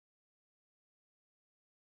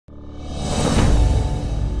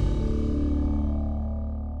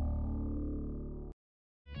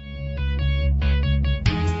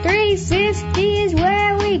360 is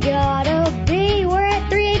where we gotta be. We're at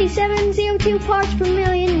 387 CO2 parts per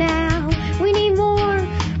million now. We need more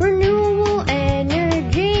renewable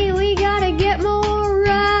energy. We gotta get more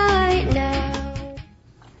right now.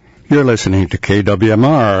 You're listening to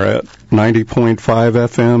KWMR at 90.5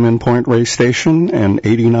 FM in Point Reyes Station and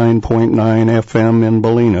 89.9 FM in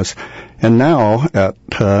Bolinas, and now at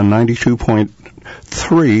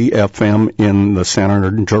 92.3 FM in the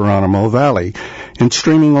San Geronimo Valley, and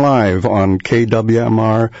streaming live on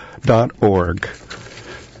KWMR.org.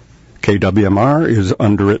 KWMR is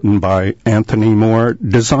underwritten by Anthony Moore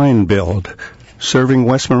Design Build, serving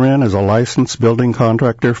West Marin as a licensed building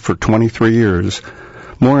contractor for 23 years.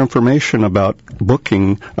 More information about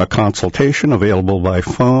booking a consultation available by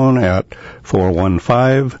phone at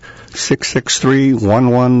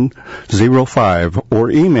 415-663-1105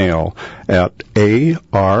 or email at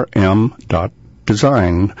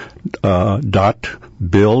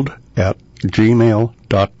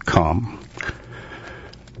arm.design.build@gmail.com.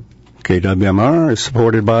 KWMR is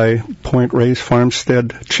supported by Point Reyes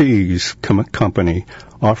Farmstead Cheese Company,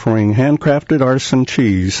 offering handcrafted artisan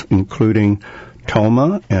cheese, including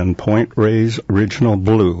Toma and Point Reyes Original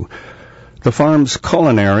Blue. The farm's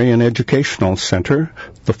culinary and educational center,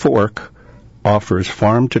 The Fork, offers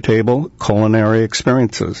farm-to-table culinary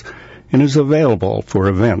experiences and is available for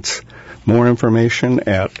events. More information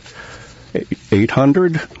at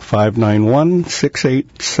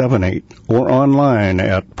 800-591-6878 or online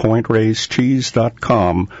at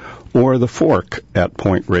pointreyscheese.com or The Fork at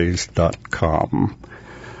pointreyes.com.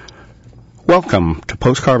 Welcome to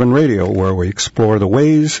Post Carbon Radio, where we explore the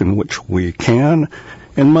ways in which we can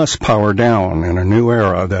and must power down in a new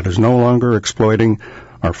era that is no longer exploiting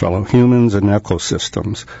our fellow humans and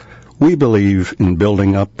ecosystems. We believe in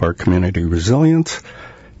building up our community resilience,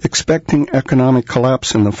 expecting economic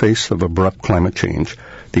collapse in the face of abrupt climate change,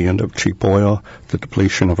 the end of cheap oil, the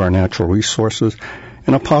depletion of our natural resources,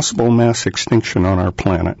 and a possible mass extinction on our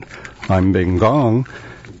planet. I'm Gong,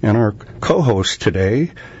 and our co-hosts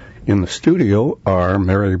today in the studio are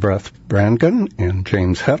Mary Beth Brangan and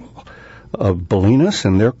James Heddle of Bolinas,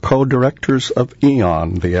 and they're co-directors of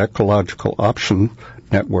EON, the Ecological Option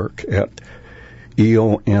Network, at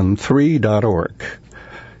EON3.org.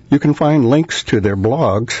 You can find links to their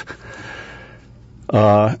blogs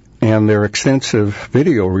and their extensive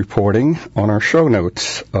video reporting on our show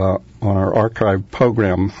notes on our archive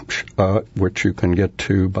program, which you can get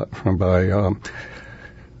to by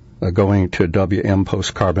going to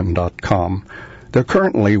wmpostcarbon.com. They're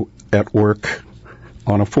currently at work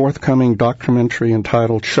on a forthcoming documentary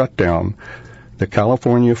entitled Shutdown, the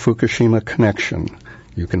California Fukushima Connection.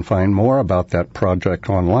 You can find more about that project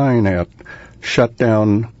online at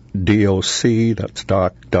shutdowndoc, that's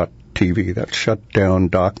doc.tv, that's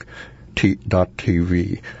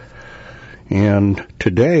shutdowndoc.tv. And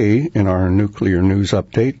today, in our nuclear news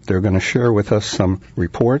update, they're going to share with us some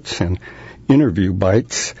reports and interview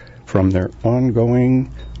bites from their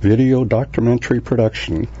ongoing video documentary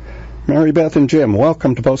production. Mary Beth and Jim,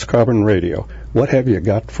 welcome to Post Carbon Radio. What have you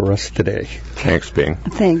got for us today? Thanks, Bing.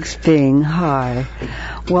 Thanks, Bing. Hi.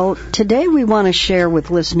 Well, today we want to share with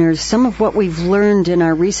listeners some of what we've learned in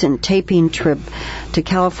our recent taping trip to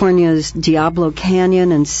California's Diablo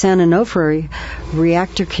Canyon and San Onofre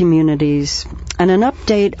reactor communities, and an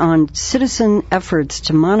update on citizen efforts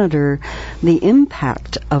to monitor the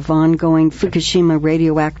impact of ongoing Fukushima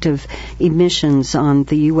radioactive emissions on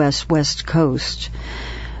the U.S. West Coast.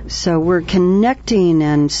 So we're connecting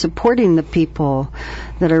and supporting the people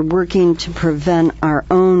that are working to prevent our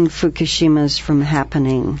own Fukushimas from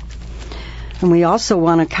happening. And we also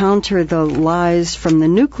want to counter the lies from the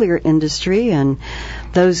nuclear industry and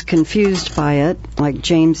those confused by it, like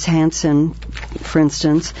James Hansen, for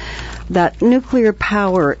instance, that nuclear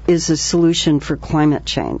power is a solution for climate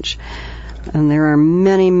change. And there are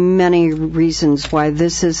many, many reasons why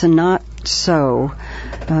this is not so,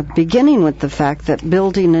 beginning with the fact that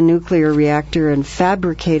building a nuclear reactor and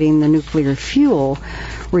fabricating the nuclear fuel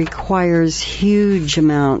requires huge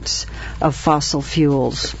amounts of fossil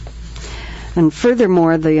fuels. And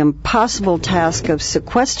furthermore, the impossible task of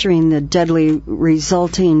sequestering the deadly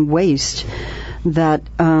resulting waste that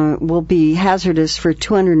will be hazardous for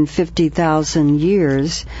 250,000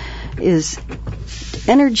 years is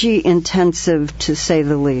energy intensive, to say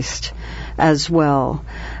the least, as well,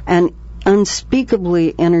 and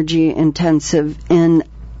unspeakably energy intensive in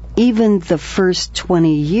even the first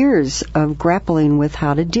 20 years of grappling with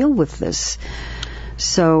how to deal with this.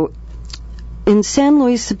 So in San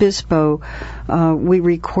Luis Obispo, we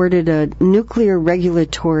recorded a Nuclear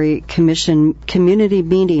Regulatory Commission community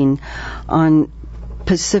meeting on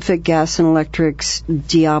Pacific Gas and Electric's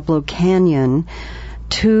Diablo Canyon.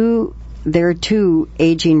 There are two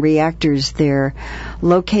aging reactors there,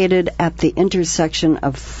 located at the intersection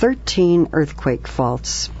of 13 earthquake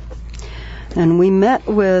faults. And we met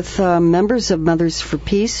with members of Mothers for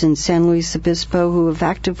Peace in San Luis Obispo who have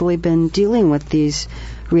actively been dealing with these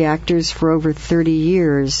reactors for over 30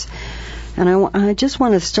 years. And I just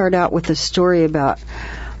want to start out with a story about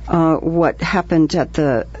what happened at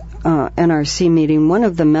the NRC meeting. One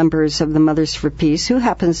of the members of the Mothers for Peace, who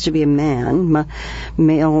happens to be a man,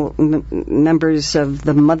 male members of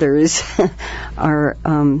the mothers are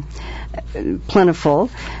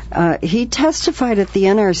plentiful. He testified at the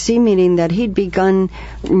NRC meeting that he'd begun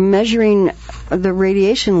measuring the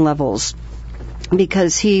radiation levels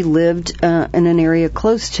because he lived in an area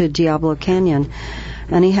close to Diablo Canyon.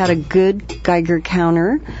 And he had a good Geiger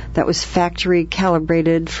counter that was factory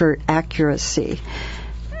calibrated for accuracy.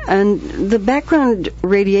 And the background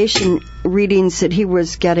radiation readings that he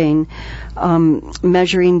was getting,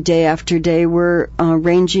 measuring day after day, were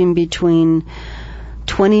ranging between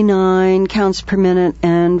 29 counts per minute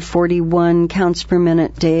and 41 counts per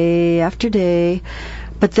minute day after day.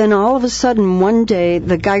 But then all of a sudden, one day,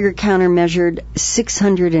 the Geiger counter measured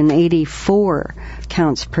 684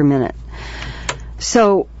 counts per minute.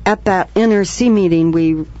 So at that NRC meeting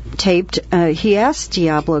we taped, he asked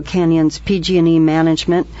Diablo Canyon's PG&E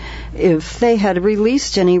management if they had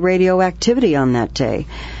released any radioactivity on that day.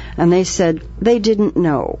 And they said they didn't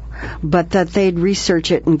know, but that they'd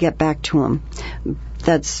research it and get back to him.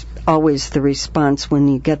 That's always the response when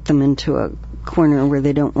you get them into a corner where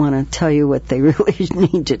they don't want to tell you what they really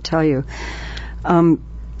need to tell you.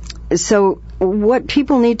 So what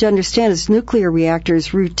people need to understand is nuclear reactors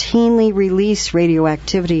routinely release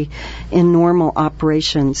radioactivity in normal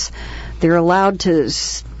operations. They're allowed to,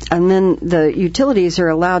 and then the utilities are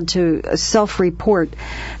allowed to self-report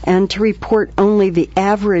and to report only the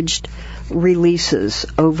averaged releases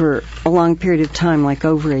over a long period of time, like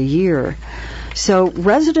over a year. So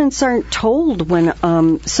residents aren't told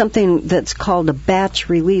when something that's called a batch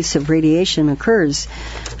release of radiation occurs,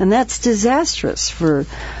 and that's disastrous for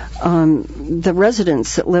the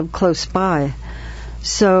residents that live close by.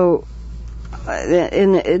 So,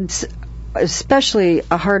 and it's especially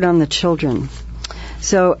hard on the children.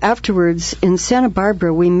 So afterwards, in Santa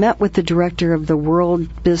Barbara, we met with the director of the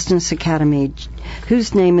World Business Academy,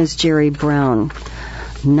 whose name is Jerry Brown.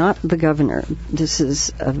 Not the governor. This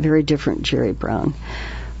is a very different Jerry Brown.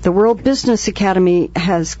 The World Business Academy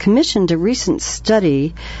has commissioned a recent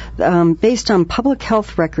study based on public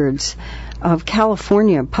health records of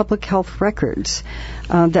California, public health records,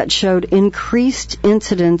 that showed increased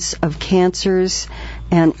incidence of cancers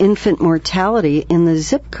and infant mortality in the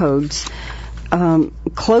zip codes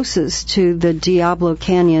closest to the Diablo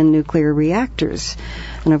Canyon nuclear reactors.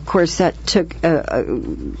 And of course that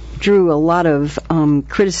drew a lot of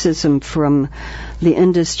criticism from the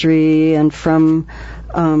industry and from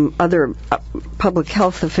other public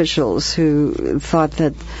health officials who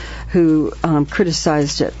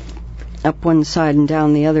criticized it up one side and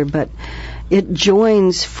down the other. But it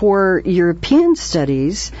joins 4 European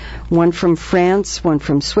studies, one from France, one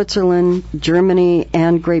from Switzerland, Germany,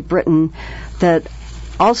 and Great Britain, that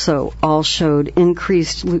also all showed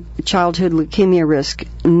increased childhood leukemia risk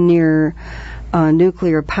near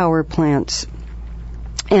nuclear power plants.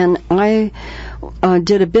 And I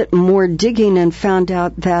did a bit more digging and found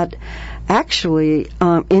out that actually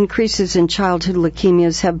increases in childhood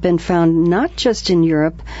leukemias have been found not just in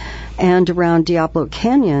Europe and around Diablo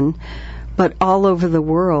Canyon, but all over the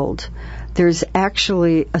world. There's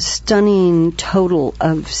actually a stunning total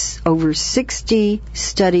of over 60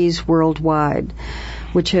 studies worldwide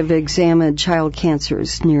which have examined child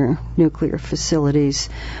cancers near nuclear facilities,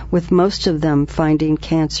 with most of them finding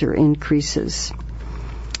cancer increases.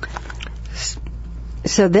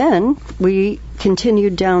 So then we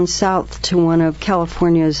continued down south to one of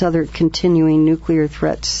California's other continuing nuclear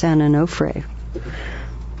threats, San Onofre.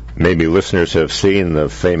 Maybe listeners have seen the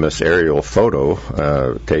famous aerial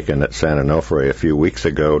photo taken at San Onofre a few weeks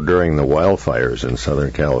ago during the wildfires in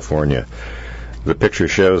Southern California. The picture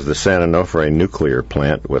shows the San Onofre nuclear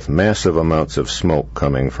plant with massive amounts of smoke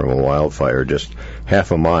coming from a wildfire just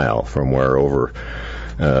half a mile from where over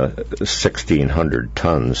 1,600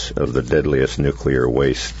 tons of the deadliest nuclear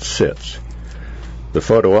waste sits. The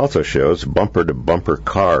photo also shows bumper-to-bumper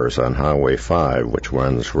cars on Highway 5, which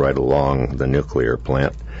runs right along the nuclear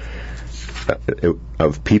plant,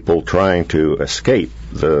 of people trying to escape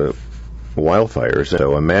the wildfires.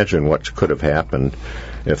 So imagine what could have happened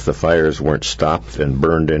If the fires weren't stopped and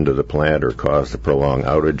burned into the plant or caused a prolonged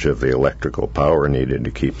outage of the electrical power needed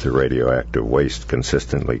to keep the radioactive waste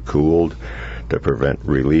consistently cooled, to prevent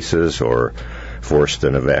releases or forced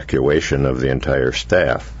an evacuation of the entire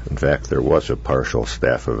staff. In fact, there was a partial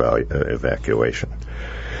staff evacuation.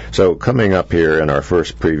 So coming up here in our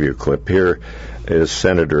first preview clip here is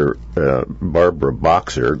Senator Barbara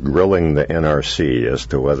Boxer grilling the NRC as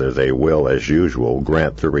to whether they will, as usual,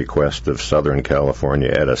 grant the request of Southern California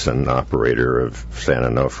Edison, operator of San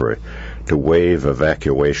Onofre, to waive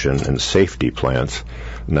evacuation and safety plans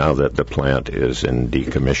now that the plant is in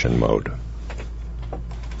decommission mode.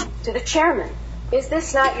 To the chairman, is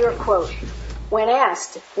this not your quote? When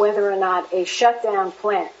asked whether or not a shutdown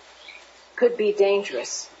plant could be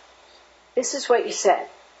dangerous, this is what you said.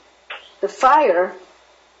 The fire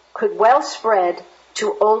could well spread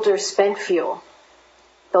to older spent fuel.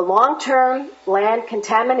 The long-term land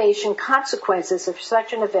contamination consequences of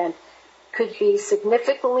such an event could be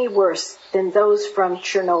significantly worse than those from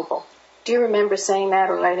Chernobyl. Do you remember saying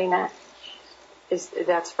that or writing that?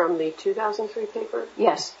 That's from the 2003 paper?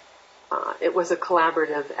 Yes. It was a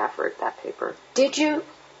collaborative effort, that paper. Did you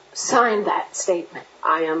sign that statement?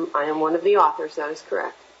 I am one of the authors, that is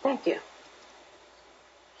correct. Thank you.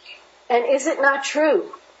 And is it not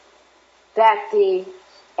true that the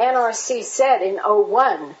NRC said in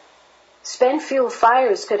 2001 spent fuel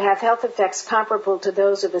fires could have health effects comparable to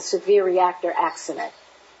those of a severe reactor accident?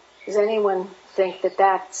 Does anyone think that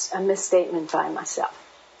that's a misstatement by myself?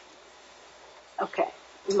 Okay.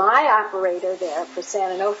 My operator there for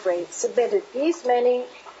San Onofre submitted these many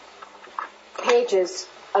pages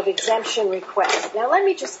of exemption requests. Now let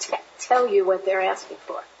me just tell you what they're asking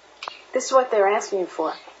for. This is what they're asking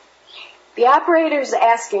for. The operator is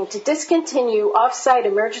asking to discontinue off-site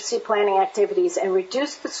emergency planning activities and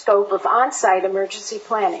reduce the scope of on-site emergency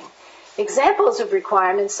planning. Examples of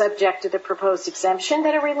requirements subject to the proposed exemption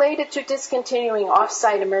that are related to discontinuing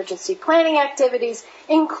off-site emergency planning activities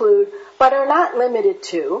include, but are not limited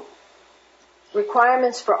to,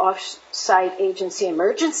 requirements for off-site agency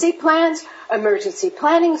emergency plans, emergency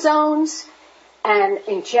planning zones, and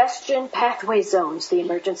ingestion pathway zones, the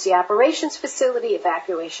emergency operations facility,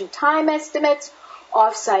 evacuation time estimates,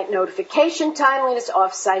 off-site notification timeliness,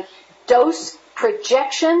 off-site dose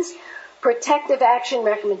projections, protective action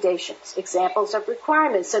recommendations. Examples of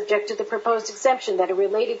requirements subject to the proposed exemption that are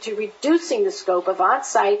related to reducing the scope of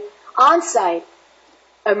on-site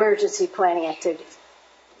emergency planning activities.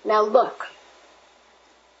 Now look,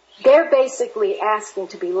 they're basically asking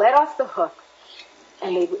to be let off the hook.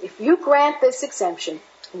 And if you grant this exemption,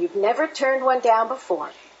 and you've never turned one down before,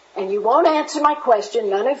 and you won't answer my question,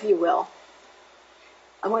 none of you will,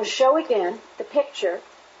 I'm going to show again the picture.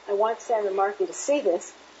 I want Senator Markey to see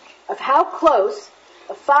this, of how close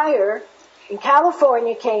a fire in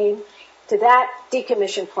California came to that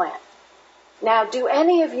decommissioned plant. Now, do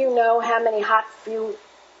any of you know how many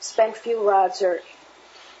spent fuel rods are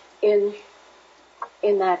in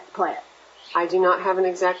that plant? I do not have an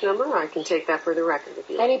exact number. I can take that for the record if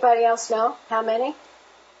you like. Anybody else know how many?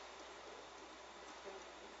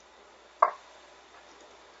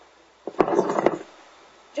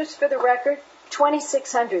 Just for the record,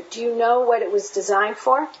 2,600. Do you know what it was designed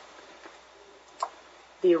for?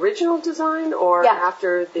 The original design or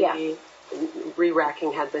after the Yeah.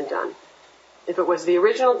 re-racking had been done? If it was the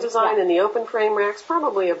original design and the open frame racks,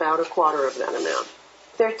 probably about a quarter of that amount.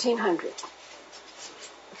 1,300.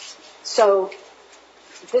 So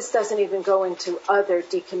this doesn't even go into other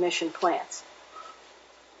decommissioned plants.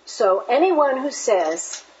 So anyone who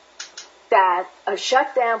says that a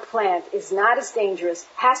shutdown plant is not as dangerous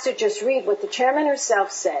has to just read what the chairman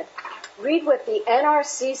herself said, read what the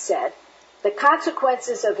NRC said. The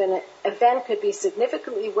consequences of an event could be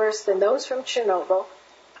significantly worse than those from Chernobyl.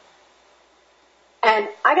 And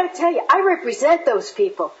I got to tell you, I represent those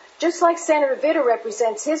people, just like Senator Vitter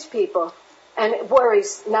represents his people and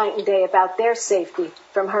worries night and day about their safety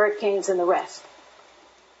from hurricanes and the rest.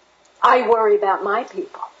 I worry about my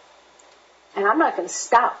people. And I'm not going to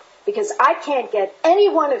stop, because I can't get any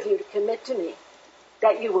one of you to commit to me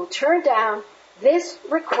that you will turn down this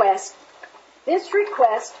request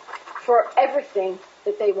for everything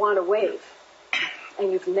that they want to waive.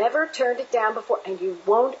 And you've never turned it down before, and you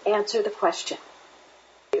won't answer the question.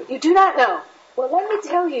 You do not know. Well, let me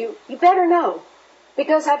tell you, you better know.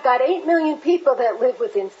 Because I've got 8 million people that live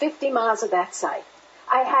within 50 miles of that site.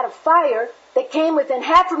 I had a fire that came within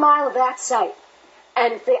half a mile of that site.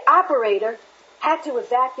 And the operator had to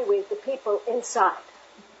evacuate the people inside.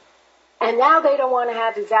 And now they don't want to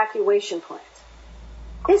have evacuation plans.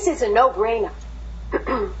 This is a no-brainer.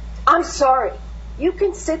 I'm sorry. You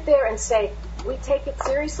can sit there and say, we take it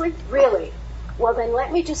seriously? Really? Well, then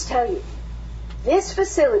let me just tell you. This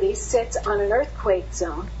facility sits on an earthquake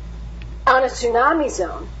zone, on a tsunami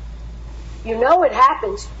zone. You know what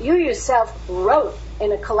happens. You yourself wrote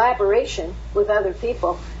in a collaboration with other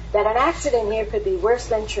people that an accident here could be worse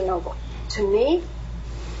than Chernobyl. To me,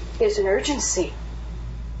 there's an urgency.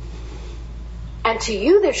 And to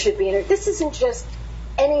you, there should be this isn't just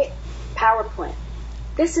any power plant.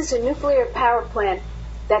 This is a nuclear power plant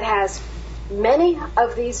that has many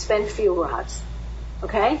of these spent fuel rods,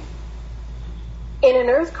 okay? In an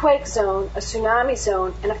earthquake zone, a tsunami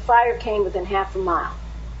zone, and a fire came within half a mile.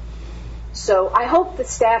 So I hope the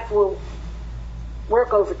staff will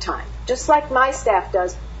work overtime, just like my staff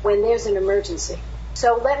does when there's an emergency.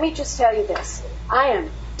 So let me just tell you this. I am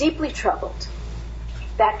deeply troubled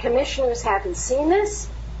that commissioners haven't seen this.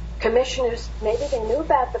 Commissioners, maybe they knew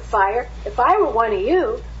about the fire. If I were one of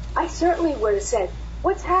you, I certainly would have said,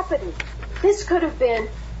 what's happening? This could have been,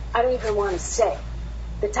 I don't even want to say,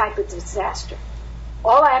 the type of disaster.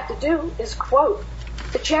 All I have to do is quote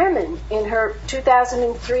the chairman in her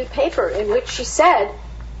 2003 paper in which she said,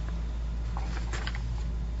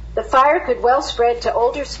 the fire could well spread to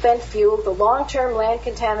older spent fuel. The long-term land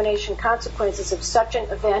contamination consequences of such an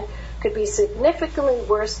event could be significantly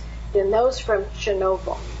worse than those from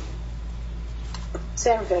Chernobyl.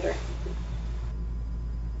 Senator.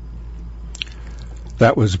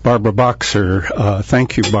 That was Barbara Boxer.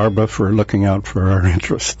 Thank you, Barbara, for looking out for our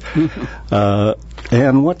interest.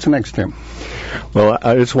 And what's next, Tim? Well,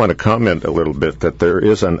 I just want to comment a little bit that there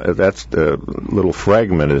is that's the little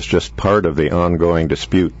fragment is just part of the ongoing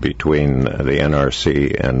dispute between the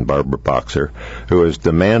NRC and Barbara Boxer, who is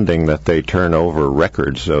demanding that they turn over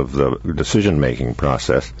records of the decision-making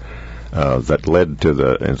process that led to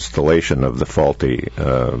the installation of the faulty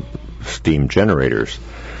steam generators.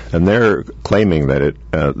 And they're claiming that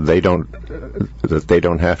they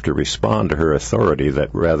don't have to respond to her authority,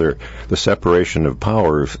 that rather the separation of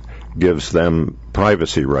powers gives them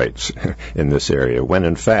privacy rights in this area, when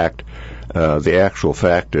in fact the actual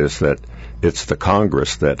fact is that it's the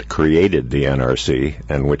Congress that created the NRC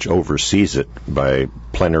and which oversees it by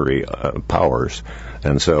plenary powers.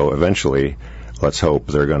 And so eventually, let's hope,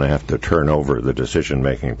 they're going to have to turn over the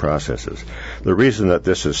decision-making processes. The reason that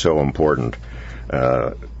this is so important,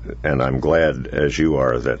 and I'm glad, as you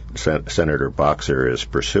are, that Senator Boxer is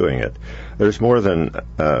pursuing it. There's more than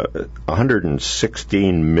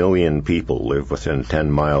 116 million people live within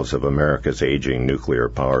 10 miles of America's aging nuclear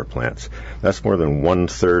power plants. That's more than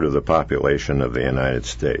one-third of the population of the United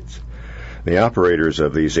States. The operators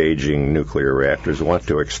of these aging nuclear reactors want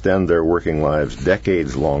to extend their working lives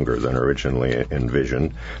decades longer than originally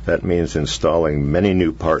envisioned. That means installing many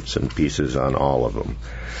new parts and pieces on all of them.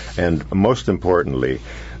 And most importantly,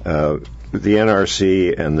 the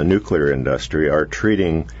NRC and the nuclear industry are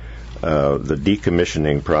treating the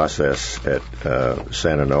decommissioning process at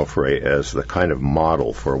San Onofre as the kind of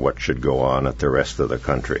model for what should go on at the rest of the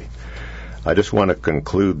country. I just want to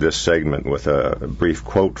conclude this segment with a brief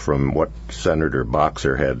quote from what Senator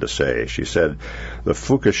Boxer had to say. She said, the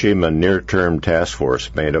Fukushima Near-Term Task Force,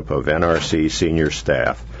 made up of NRC senior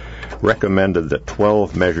staff, recommended that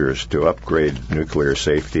 12 measures to upgrade nuclear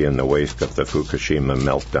safety in the wake of the Fukushima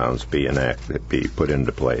meltdowns be put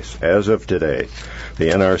into place. As of today, the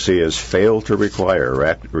NRC has failed to require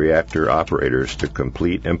reactor operators to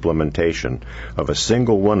complete implementation of a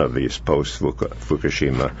single one of these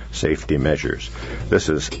post-Fukushima safety measures. This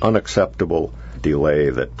is unacceptable delay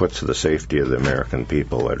that puts the safety of the American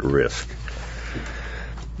people at risk.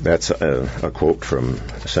 That's a quote from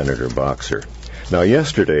Senator Boxer. Now,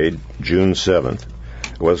 yesterday, June 7th,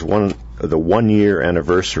 was the one-year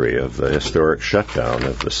anniversary of the historic shutdown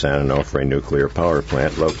of the San Onofre nuclear power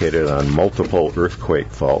plant, located on multiple earthquake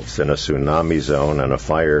faults in a tsunami zone and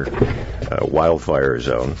a wildfire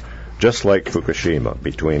zone, just like Fukushima,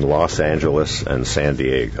 between Los Angeles and San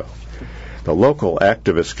Diego. The local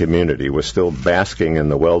activist community was still basking in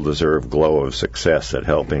the well-deserved glow of success at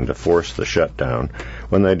helping to force the shutdown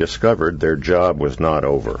when they discovered their job was not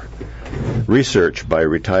over. Research by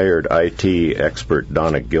retired IT expert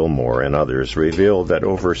Donna Gilmore and others revealed that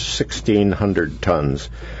over 1,600 tons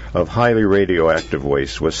of highly radioactive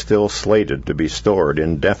waste was still slated to be stored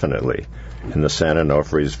indefinitely in the San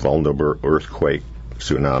Onofre's vulnerable earthquake,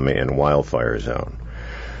 tsunami, and wildfire zone.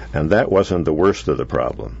 And that wasn't the worst of the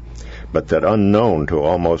problem, but that unknown to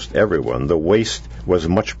almost everyone, the waste was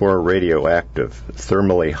much more radioactive,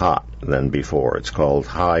 thermally hot than before. It's called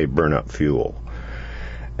high burnup fuel.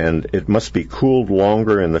 And it must be cooled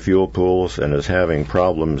longer in the fuel pools and is having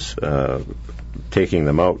problems taking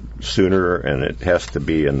them out sooner, and it has to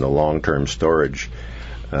be in the long-term storage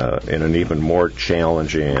in an even more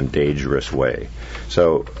challenging and dangerous way.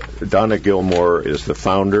 So Donna Gilmore is the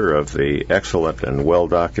founder of the excellent and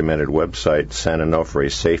well-documented website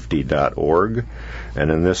sanonofresafety.org,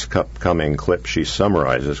 and in this upcoming clip she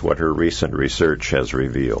summarizes what her recent research has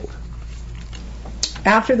revealed.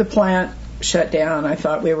 After the plant shut down, I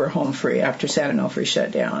thought we were home free after San Onofre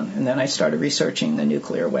shut down, and then I started researching the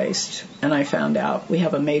nuclear waste, and I found out we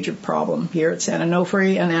have a major problem here at San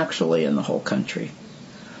Onofre and actually in the whole country.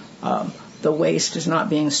 The waste is not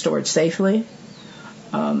being stored safely.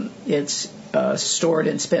 It's stored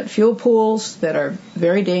in spent fuel pools that are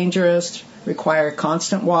very dangerous, require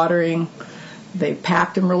constant watering. They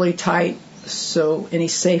packed them really tight, so any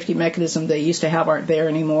safety mechanism they used to have aren't there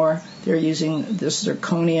anymore. They're using this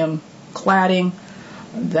zirconium cladding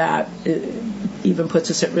that even puts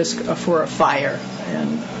us at risk for a fire,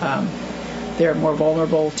 and they're more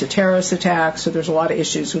vulnerable to terrorist attacks, so there's a lot of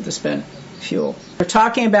issues with the spent fuel. We're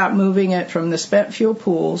talking about moving it from the spent fuel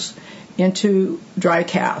pools into dry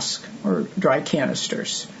cask or dry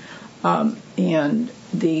canisters, and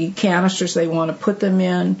the canisters they want to put them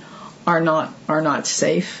in are not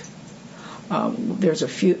safe.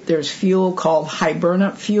 There's fuel called high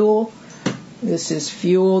burnup fuel. This is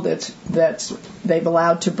fuel that's they've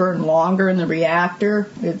allowed to burn longer in the reactor.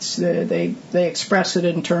 It's they express it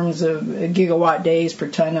in terms of gigawatt days per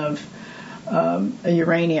ton of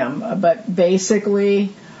uranium, but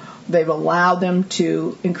basically they've allowed them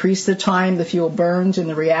to increase the time the fuel burns in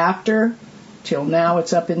the reactor till now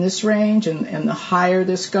it's up in this range, and the higher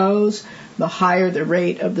this goes, the higher the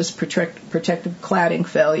rate of this protective cladding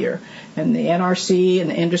failure. And the NRC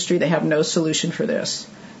and the industry, they have no solution for this.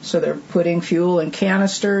 So they're putting fuel in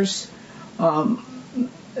canisters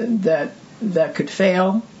that could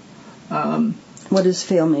fail. What does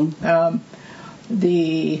fail mean?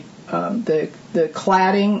 The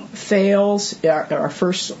cladding fails. Our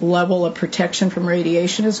first level of protection from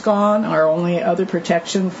radiation is gone. Our only other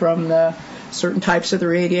protection from the certain types of the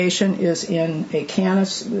radiation is in a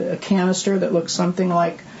canister that looks something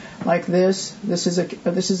like this. This is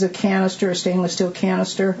a canister, a stainless steel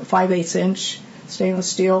canister, a 5/8 inch stainless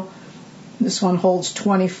steel. This one holds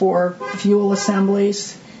 24 fuel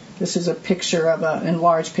assemblies. This is a picture of an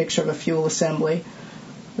enlarged picture of a fuel assembly.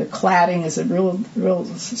 The cladding is a real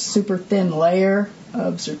super thin layer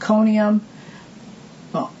of zirconium.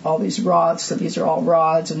 All these rods, so these are all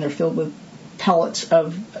rods, and they're filled with pellets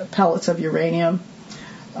of uranium.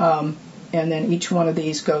 And then each one of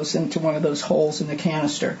these goes into one of those holes in the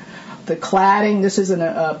canister. The cladding, this is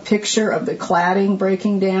a picture of the cladding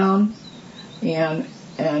breaking down, and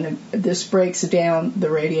if this breaks down,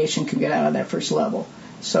 the radiation can get out of that first level.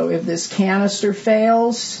 So if this canister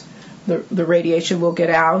fails, the radiation will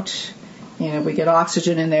get out, and if we get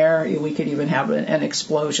oxygen in there, we could even have an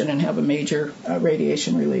explosion and have a major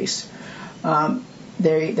radiation release.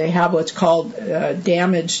 They have what's called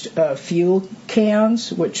damaged fuel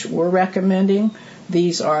cans, which we're recommending.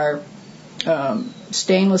 These are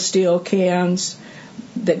stainless steel cans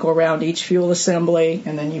that go around each fuel assembly,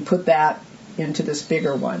 and then you put that into this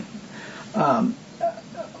bigger one.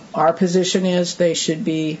 Our position is they should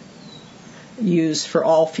be used for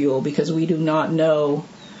all fuel because we do not know.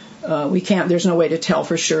 There's no way to tell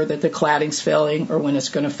for sure that the cladding's failing or when it's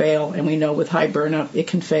going to fail, and we know with high burnup it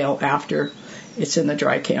can fail after it's in the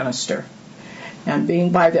dry canister. And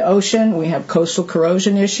being by the ocean, we have coastal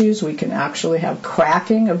corrosion issues. We can actually have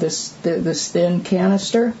cracking of this thin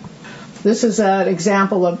canister. This is an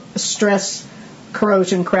example of stress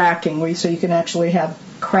corrosion cracking, so you can actually have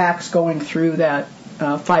cracks going through that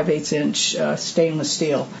 5/8 inch stainless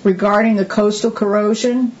steel. Regarding the coastal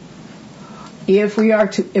corrosion, if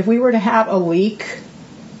we were to have a leak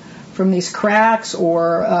from these cracks,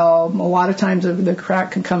 or a lot of times the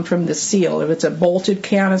crack can come from the seal. If it's a bolted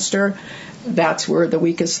canister, that's where the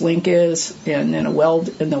weakest link is, and then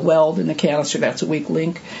the weld in the canister, that's a weak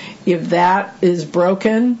link. If that is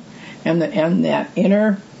broken and that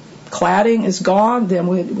inner cladding is gone, then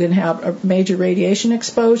we can have a major radiation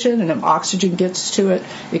explosion, and if oxygen gets to it,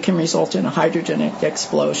 it can result in a hydrogen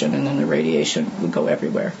explosion, and then the radiation would go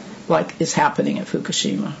everywhere, like is happening at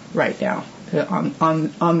Fukushima right now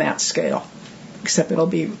on that scale, except it'll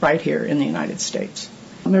be right here in the United States.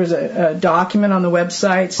 There's a document on the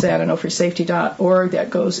website, sanonofresafety.org,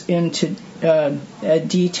 that goes into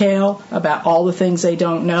detail about all the things they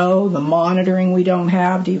don't know, the monitoring we don't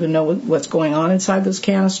have to even know what's going on inside those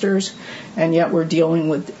canisters, and yet we're dealing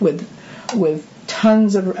with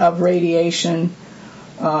tons of radiation,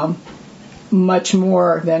 much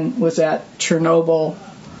more than was at Chernobyl,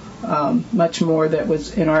 much more that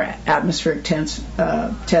was in our atmospheric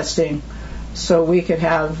testing. So we could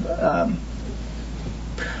have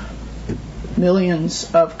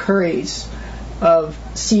millions of curies of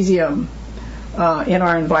cesium in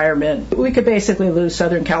our environment. We could basically lose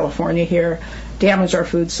Southern California here, damage our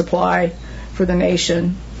food supply for the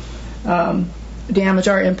nation, damage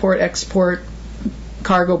our import-export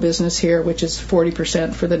cargo business here, which is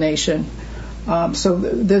 40% for the nation. So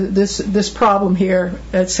this problem here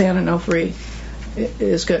at San Onofre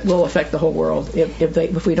will affect the whole world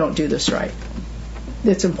if we don't do this right.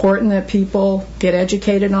 It's important that people get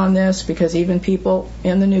educated on this, because even people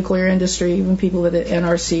in the nuclear industry, even people at the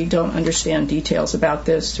NRC, don't understand details about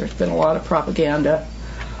this. There's been a lot of propaganda.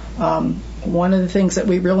 One of the things that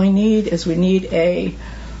we really need is a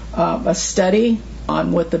study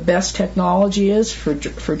on what the best technology is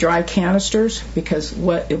for dry canisters, because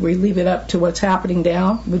if we leave it up to what's happening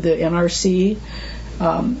down with the NRC,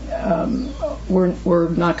 we're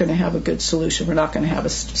not going to have a good solution. We're not going to have a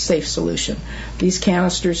safe solution. These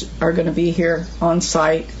canisters are going to be here on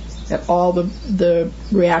site at all the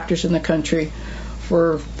reactors in the country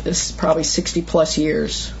for probably 60 plus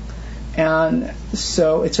years. And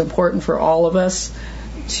so it's important for all of us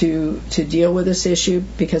to deal with this issue,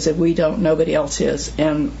 because if we don't, nobody else is.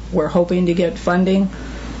 And we're hoping to get funding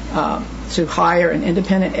to hire an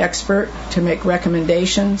independent expert to make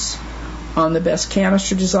recommendations on the best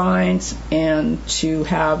canister designs, and to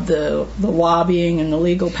have the lobbying and the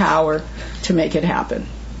legal power to make it happen.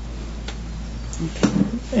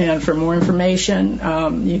 And for more information,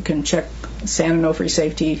 you can check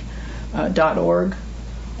sanonofresafety.org.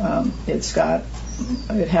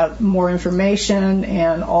 It has more information,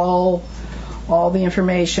 and all the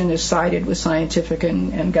information is cited with scientific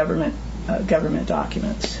and government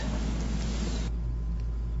documents.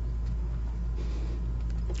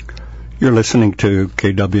 You're listening to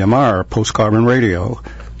KWMR, Post-Carbon Radio,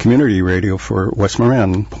 community radio for West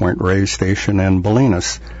Marin, Point Reyes Station, and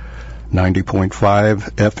Bolinas.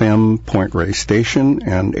 90.5 FM Point Reyes Station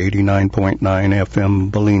and 89.9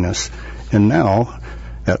 FM Bolinas. And now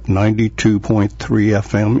at 92.3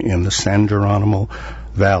 FM in the San Geronimo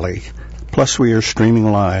Valley. Plus we are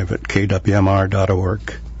streaming live at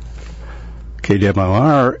kwmr.org.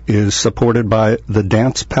 KWMR is supported by the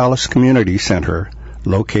Dance Palace Community Center,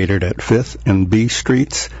 located at 5th and B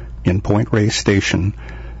Streets in Point Reyes Station.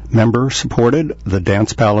 Member-supported, the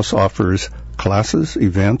Dance Palace offers classes,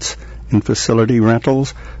 events, and facility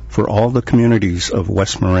rentals for all the communities of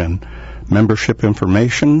West Marin. Membership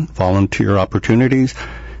information, volunteer opportunities,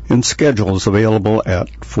 and schedules available at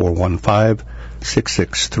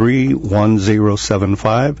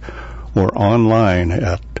 415-663-1075 or online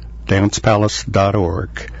at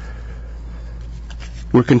dancepalace.org.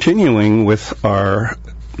 We're continuing with our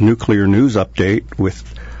nuclear news update with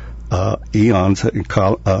EON's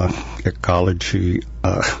ecological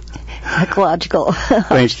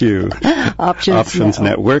thank you options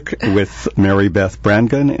network with Mary Beth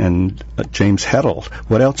Brangan and James Heddle.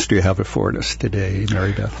 What else do you have for us today,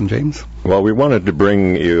 Mary Beth and James? Well, we wanted to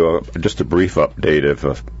bring you just a brief update of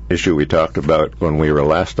an issue we talked about when we were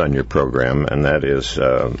last on your program, and that is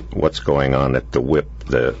what's going on at the WIP,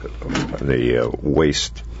 the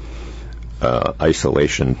waste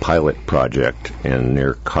isolation pilot project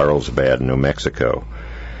near Carlsbad, New Mexico.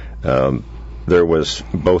 There was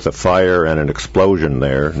both a fire and an explosion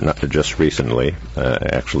there, not just recently.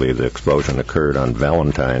 Actually, the explosion occurred on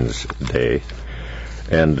Valentine's Day.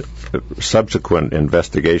 And subsequent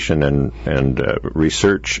investigation and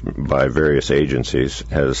research by various agencies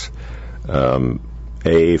has,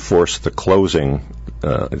 forced the closing,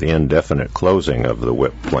 the indefinite closing of the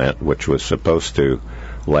WIP plant, which was supposed to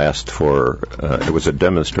last for, it was a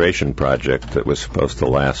demonstration project that was supposed to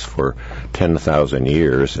last for 10,000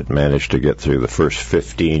 years. It managed to get through the first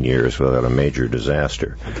 15 years without a major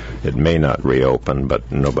disaster. It may not reopen,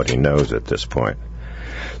 but nobody knows at this point.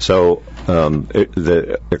 So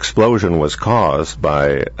the explosion was caused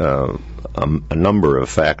by a number of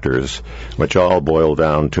factors, which all boil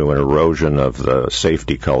down to an erosion of the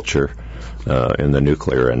safety culture in the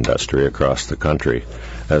nuclear industry across the country,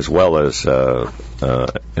 as well as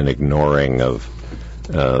an ignoring of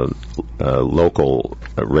local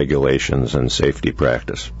regulations and safety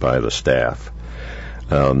practice by the staff.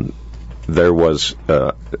 There was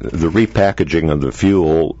the repackaging of the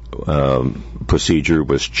fuel procedure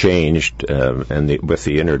was changed, with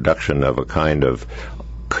the introduction of a kind of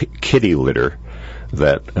kitty litter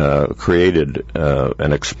that created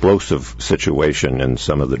an explosive situation in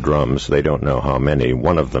some of the drums. They don't know how many.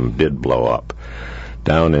 One of them did blow up.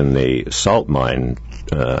 down in the salt mine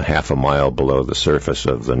half a mile below the surface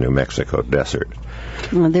of the New Mexico desert.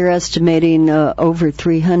 Well, they're estimating over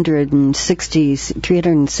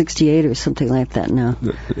 368 or something like that now.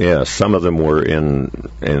 Yeah, some of them were in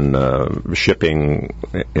shipping,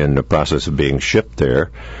 in the process of being shipped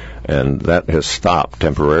there, and that has stopped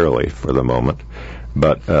temporarily for the moment.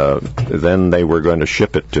 But then they were going to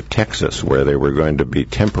ship it to Texas, where they were going to be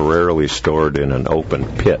temporarily stored in an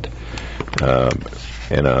open pit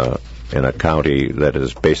in a county that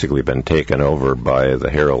has basically been taken over by the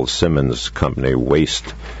Harold Simmons Company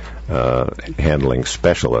waste handling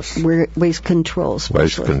specialists. Waste control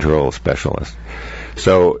specialists. Waste control specialists.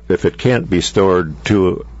 So if it can't be stored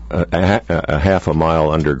to a half a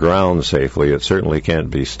mile underground safely, it certainly can't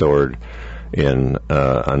be stored in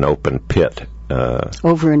an open pit.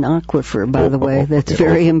 Over an aquifer, by the way. That's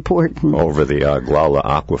very important. Over the Oglala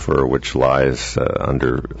Aquifer, which lies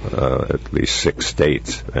under at least 6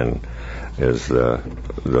 states and is the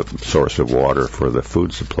source of water for the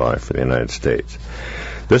food supply for the United States.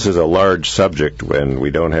 This is a large subject, and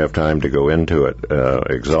we don't have time to go into it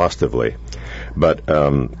exhaustively. But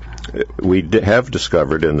we have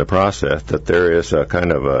discovered in the process that there is a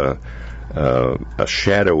kind of a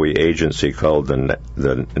shadowy agency called the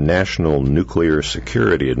National Nuclear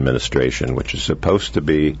Security Administration, which is supposed to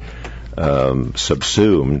be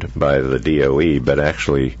subsumed by the DOE, but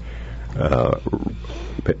actually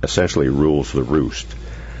essentially rules the roost.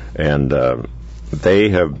 And they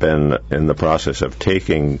have been in the process of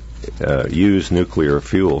taking used nuclear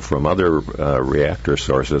fuel from other reactor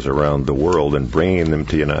sources around the world and bringing them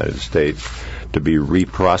to the United States to be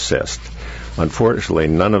reprocessed. Unfortunately,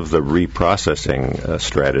 none of the reprocessing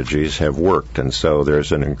strategies have worked, and so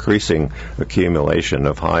there's an increasing accumulation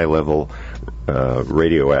of high-level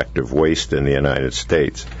radioactive waste in the United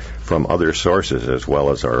States from other sources as well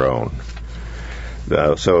as our own.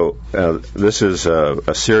 So this is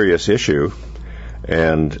a serious issue,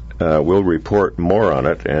 and we'll report more on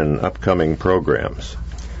it in upcoming programs.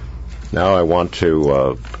 Now I want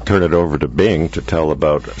to turn it over to Bing to tell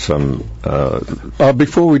about some...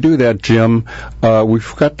 Before we do that, Jim, we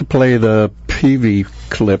forgot to play the Peevey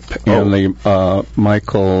clip and the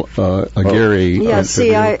Michael Aguirre interview.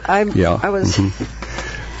 I was... Mm-hmm.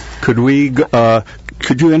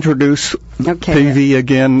 Could you introduce Peevey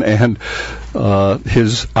again and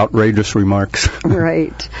his outrageous remarks?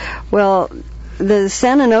 Right. Well, the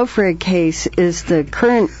San Onofre case is the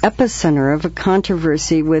current epicenter of a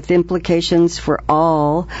controversy with implications for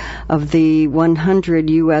all of the 100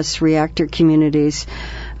 U.S. reactor communities.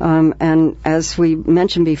 And as we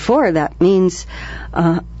mentioned before, that means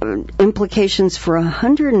implications for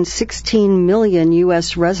 116 million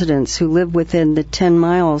U.S. residents who live within the 10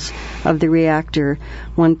 miles of the reactor,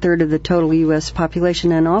 1/3 of the total U.S.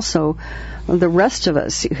 population, and also the rest of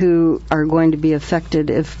us who are going to be affected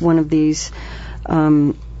if one of these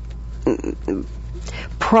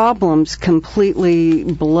problems completely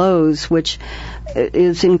blows, which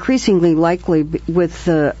is increasingly likely with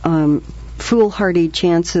the foolhardy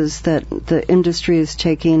chances that the industry is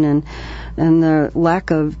taking and the lack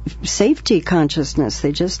of safety consciousness.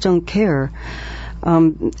 They just don't care.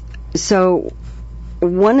 So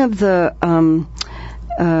one of the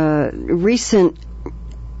recent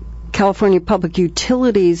California Public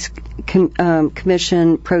Utilities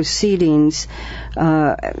Commission proceedings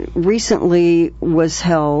recently was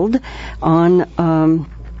held on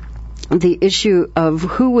the issue of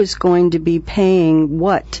who was going to be paying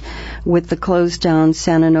what with the closed down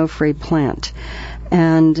San Onofre plant.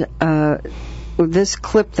 And this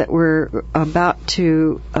clip that we're about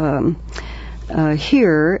to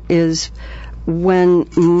hear is when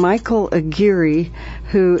Michael Aguirre,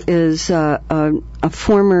 who is a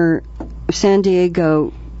former San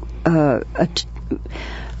Diego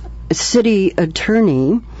city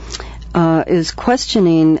attorney, is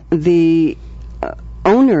questioning the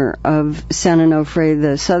owner of San Onofre,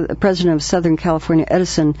 the president of Southern California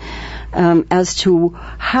Edison, as to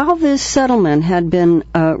how this settlement had been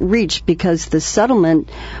reached, because the settlement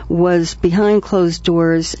was behind closed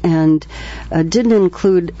doors and didn't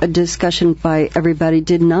include a discussion by everybody,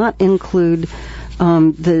 did not include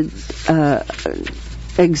the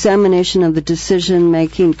examination of the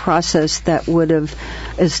decision-making process that would have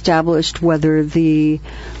established whether the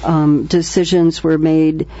decisions were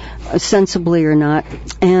made sensibly or not.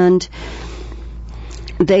 And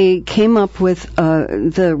they came up with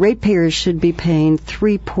the ratepayers should be paying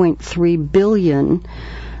 $3.3 billion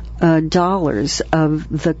of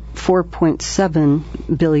the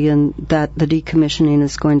 $4.7 billion that the decommissioning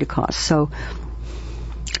is going to cost. So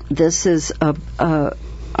this is a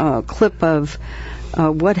clip of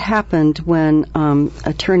what happened when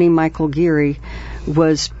Attorney Michael Aguirre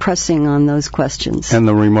was pressing on those questions. And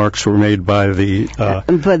the remarks were made by the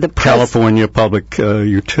California Public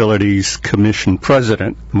Utilities Commission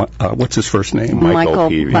President. What's his first name? Michael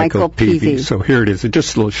Peevey. Michael Peevey. So here it is.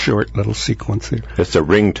 Just a little short little sequence here. It's a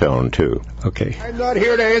ringtone, too. Okay. I'm not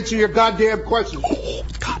here to answer your goddamn questions. Oh,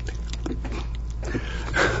 God.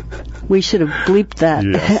 We should have bleeped that.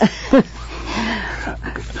 Yes.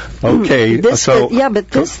 Okay, this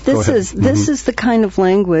is the kind of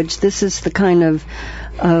language, this is the kind of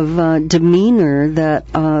demeanor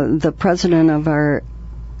that the president of our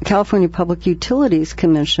California Public Utilities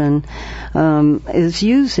Commission is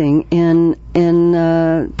using in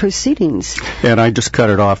proceedings. And I just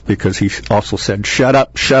cut it off because he also said, "Shut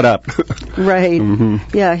up, shut up." Right.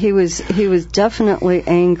 Mm-hmm. Yeah, he was definitely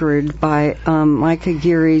angered by Mike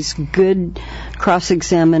Aguirre's good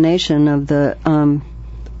cross-examination of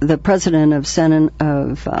the president of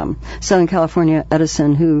Southern California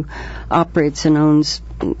Edison, who operates and owns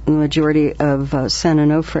the majority of San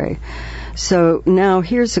Onofre. So now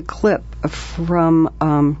here's a clip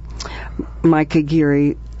from Mike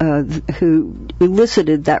Aguirre, who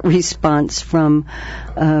elicited that response from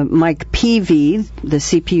Mike Peevey, the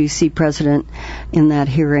CPUC president, in that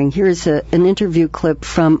hearing. Here's an interview clip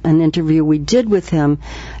from an interview we did with him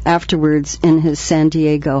afterwards in his San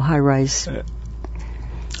Diego high-rise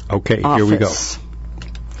Okay, office. Here we go.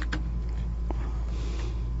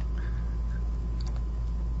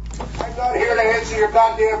 I'm not here to answer your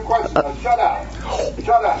goddamn questions. Shut up.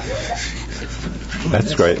 Shut up.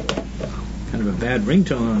 That's great. Kind of a bad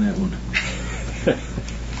ringtone on that one.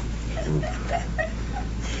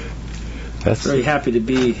 That's very happy to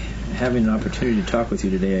be having an opportunity to talk with you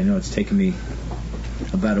today. I know it's taken me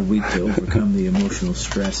about a week to overcome the emotional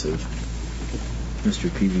stress of Mr.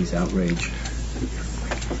 Peevey's outrage.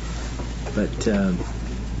 But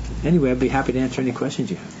anyway, I'd be happy to answer any questions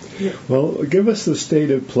you have. Yeah. Well, give us the state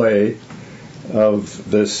of play of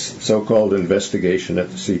this so-called investigation at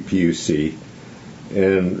the CPUC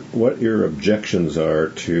and what your objections are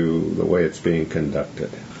to the way it's being conducted.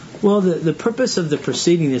 Well, the purpose of the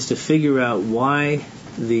proceeding is to figure out why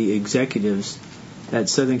the executives at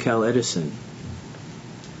Southern Cal Edison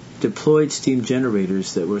deployed steam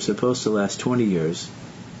generators that were supposed to last 20 years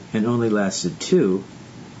and only lasted 2,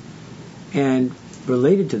 and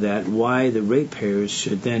related to that, why the ratepayers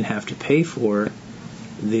should then have to pay for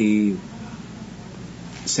the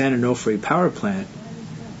San Onofre power plant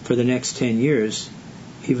for the next 10 years,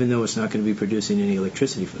 even though it's not going to be producing any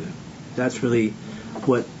electricity for them. That's really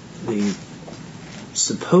what the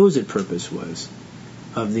supposed purpose was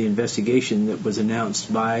of the investigation that was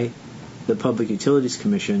announced by the Public Utilities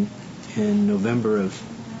Commission in November of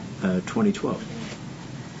 2012.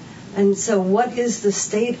 And so what is the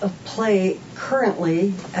state of play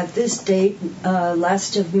currently at this date,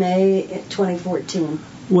 last of May 2014?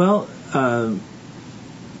 Well,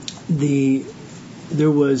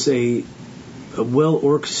 there was a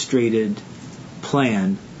well-orchestrated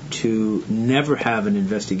plan to never have an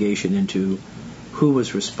investigation into who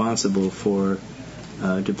was responsible for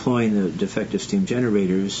deploying the defective steam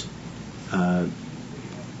generators. There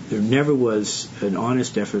never was an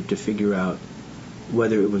honest effort to figure out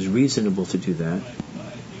whether it was reasonable to do that,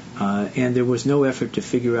 and there was no effort to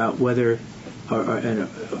figure out whether, or an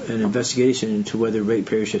investigation into whether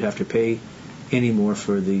ratepayers should have to pay any more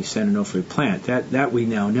for the San Onofre plant. That we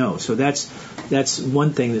now know. So that's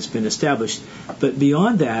one thing that's been established. But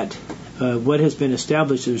beyond that, what has been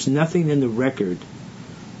established, there's nothing in the record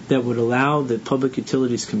that would allow the Public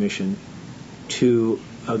Utilities Commission to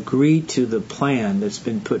agree to the plan that's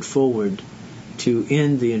been put forward to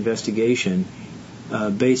end the investigation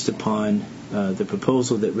based upon the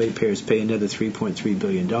proposal that ratepayers pay another $3.3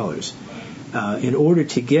 billion. In order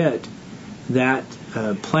to get that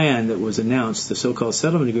plan that was announced, the so-called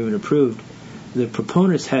settlement agreement approved, the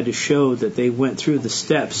proponents had to show that they went through the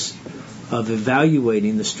steps of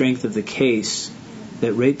evaluating the strength of the case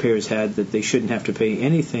that ratepayers had, that they shouldn't have to pay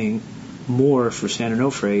anything more for San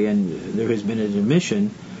Onofre, and there has been an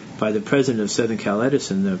admission by the president of Southern Cal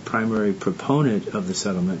Edison, the primary proponent of the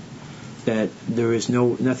settlement, that there is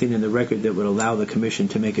nothing in the record that would allow the commission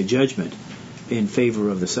to make a judgment in favor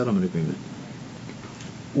of the settlement agreement.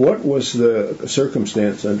 What was the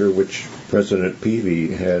circumstance under which President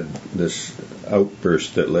Peevey had this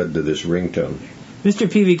outburst that led to this ringtone? Mr.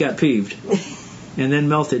 Peevey got peeved and then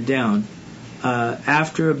melted down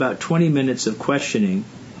after about 20 minutes of questioning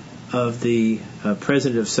of the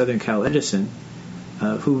president of Southern Cal Edison,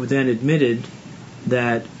 who then admitted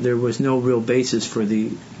that there was no real basis for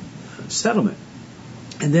the settlement.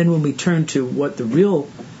 And then when we turn to what the real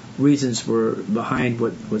reasons were behind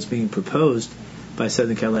what was being proposed by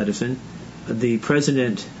Southern Cal Edison. The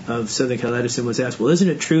president of Southern Cal Edison was asked, well, isn't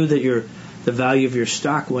it true that the value of your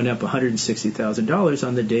stock went up $160,000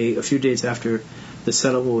 on the day, a few days after the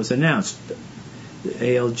settlement was announced? The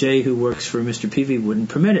ALJ, who works for Mr. Peevey, wouldn't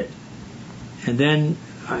permit it. And then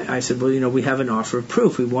I said, well, we have an offer of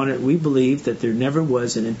proof. We believe that there never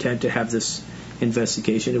was an intent to have this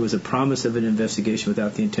investigation. It was a promise of an investigation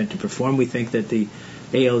without the intent to perform. We think that the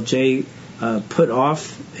ALJ put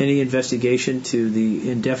off any investigation to the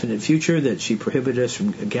indefinite future, that she prohibited us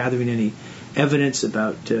from gathering any evidence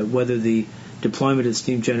about whether the deployment of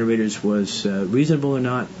steam generators was reasonable or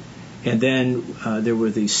not. And then there were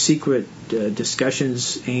these secret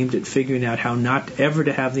discussions aimed at figuring out how not ever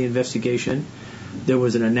to have the investigation. There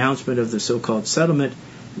was an announcement of the so-called settlement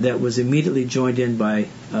that was immediately joined in by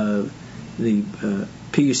the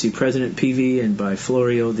PUC President Peevey and by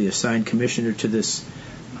Florio, the assigned commissioner to this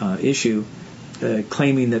issue,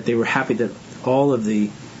 claiming that they were happy that all of the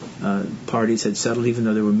parties had settled, even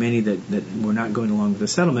though there were many that were not going along with the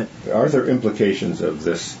settlement. Are there implications of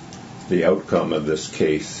this, the outcome of this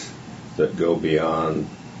case, that go beyond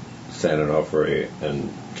San Onofre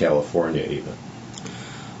and California even?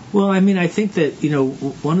 Well, I think that,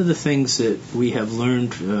 one of the things that we have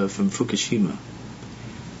learned from Fukushima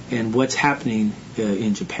and what's happening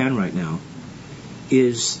in Japan right now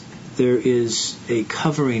is there is a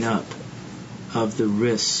covering up of the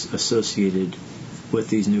risks associated with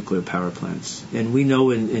these nuclear power plants. And we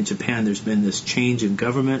know in Japan there's been this change in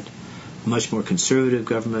government, much more conservative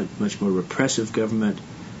government, much more repressive government,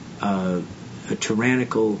 a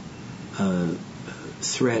tyrannical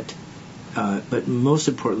threat, but most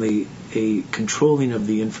importantly, a controlling of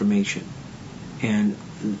the information. And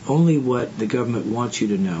only what the government wants you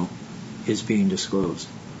to know is being disclosed.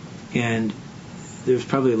 And there's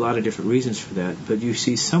probably a lot of different reasons for that, but you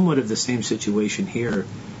see somewhat of the same situation here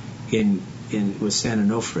with San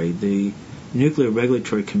Onofre. The Nuclear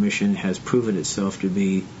Regulatory Commission has proven itself to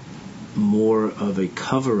be more of a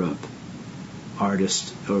cover-up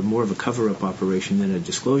artist, or more of a cover-up operation than a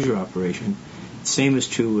disclosure operation. Same is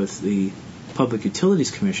true with the Public Utilities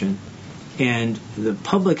Commission, and the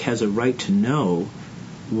public has a right to know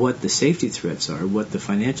what the safety threats are, what the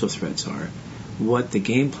financial threats are, what the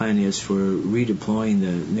game plan is for redeploying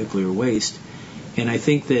the nuclear waste. And I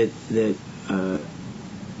think that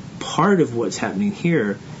part of what's happening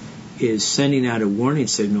here is sending out a warning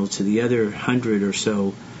signal to the other 100 or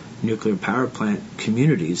so nuclear power plant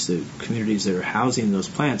communities, the communities that are housing those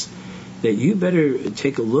plants, that you better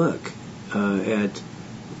take a look at,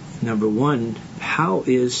 number one, how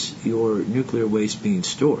is your nuclear waste being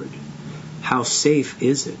stored? How safe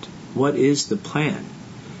is it? What is the plan?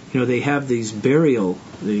 They have these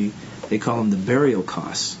they call them the burial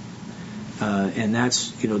costs. And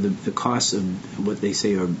that's, the costs of what they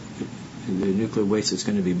say are the nuclear waste that's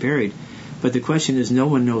going to be buried. But the question is, no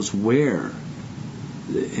one knows where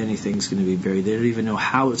anything's going to be buried. They don't even know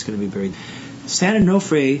how it's going to be buried. San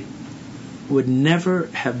Onofre would never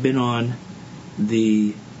have been on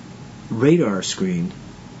the radar screen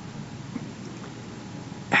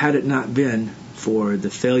had it not been for the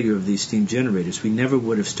failure of these steam generators. We never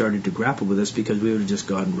would have started to grapple with this, because we would have just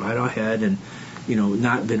gone right ahead and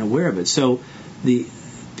not been aware of it. So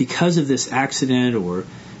because of this accident or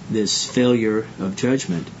this failure of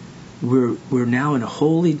judgment, we're now in a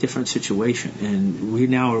wholly different situation, and we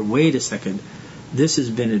now are, wait a second, this has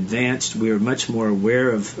been advanced. We are much more aware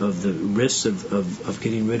of the risks of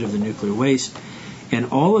getting rid of the nuclear waste. And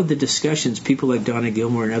all of the discussions, people like Donna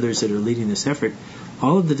Gilmore and others that are leading this effort,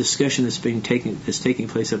 all of the discussion that's taking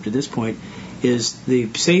place up to this point is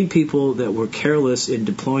the same people that were careless in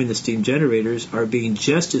deploying the steam generators are being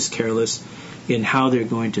just as careless in how they're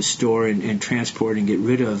going to store and transport and get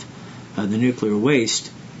rid of the nuclear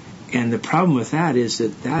waste. And the problem with that is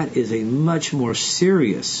that is a much more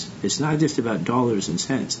serious, it's not just about dollars and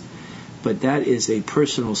cents, but that is a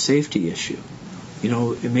personal safety issue.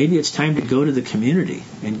 Maybe it's time to go to the community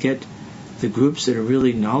and get the groups that are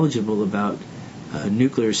really knowledgeable about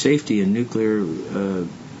nuclear safety and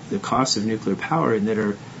the cost of nuclear power, and that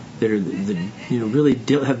are really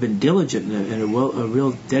have been diligent and a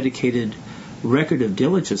real dedicated record of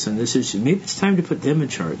diligence on this issue. Maybe it's time to put them in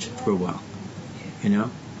charge for a while,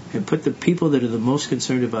 and put the people that are the most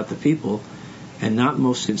concerned about the people and not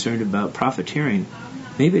most concerned about profiteering.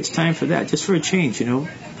 Maybe it's time for that, just for a change,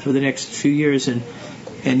 for the next few years. And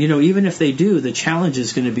even if they do, the challenge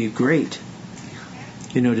is going to be great.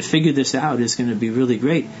 To figure this out is going to be really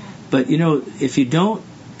great. But, if you don't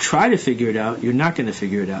try to figure it out, you're not going to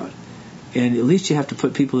figure it out. And at least you have to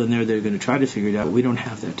put people in there that are going to try to figure it out. We don't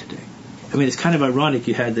have that today. I mean, it's kind of ironic.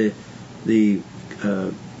 You had the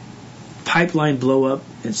pipeline blow up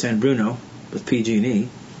in San Bruno with PG&E.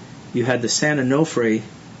 You had the San Onofre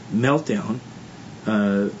meltdown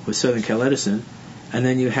with Southern Cal Edison, and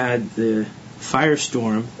then you had the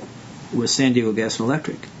firestorm with San Diego Gas and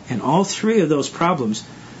Electric. And all three of those problems,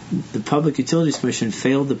 the Public Utilities Commission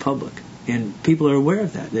failed the public, and people are aware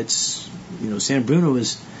of that. It's, San Bruno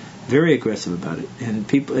is very aggressive about it, and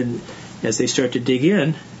people, and as they start to dig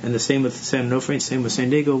in, and the same with San Onofre, and same with San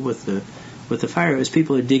Diego with the fire, as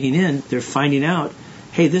people are digging in, they're finding out,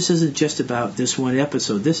 hey, this isn't just about this one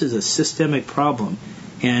episode. This is a systemic problem,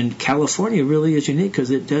 and California really is unique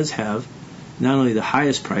because it does have not only the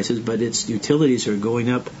highest prices, but its utilities are going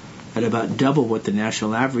up at about double what the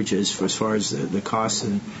national average is for as far as the costs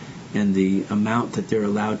and the amount that they're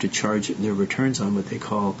allowed to charge their returns on what they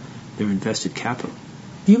call their invested capital.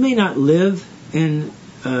 You may not live in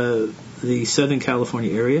the Southern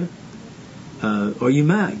California area, or you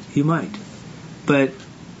might, but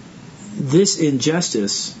this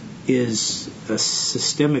injustice is a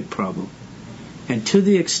systemic problem. And to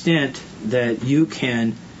the extent that you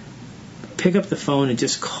can pick up the phone and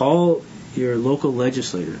just call your local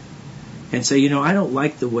legislator and say, I don't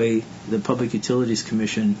like the way the Public Utilities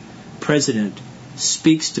Commission president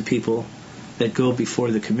speaks to people that go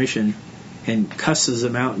before the commission and cusses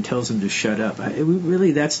them out and tells them to shut up.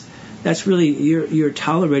 That's really you're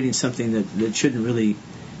tolerating something that shouldn't really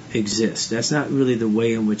exist. That's not really the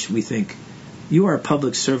way in which we think. You are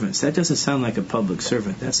public servants. That doesn't sound like a public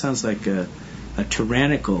servant. That sounds like a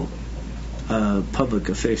tyrannical public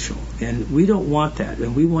official. And we don't want that.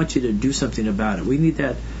 And we want you to do something about it. We need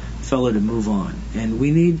that fellow to move on. And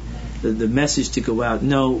we need the message to go out.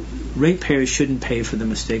 No, ratepayers shouldn't pay for the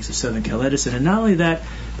mistakes of Southern Cal Edison. And not only that,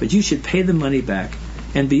 but you should pay the money back.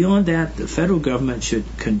 And beyond that, the federal government should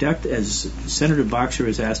conduct, as Senator Boxer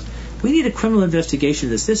has asked, we need a criminal investigation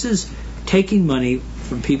of this. This is taking money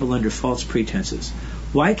from people under false pretenses.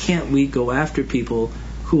 Why can't we go after people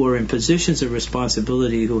who are in positions of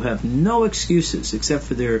responsibility who have no excuses except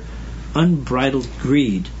for their unbridled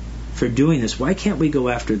greed for doing this? Why can't we go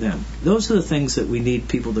after them? Those are the things that we need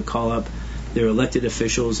people to call up their elected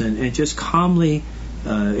officials and just calmly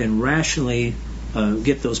and rationally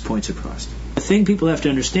get those points across. The thing people have to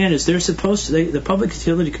understand is the Public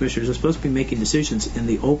Utility Commissioners are supposed to be making decisions in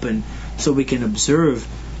the open so we can observe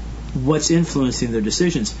what's influencing their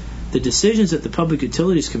decisions. The decisions at the Public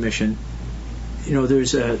Utilities Commission,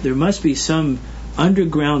 there must be some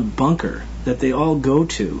underground bunker that they all go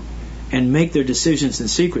to and make their decisions in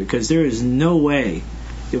secret, because there is no way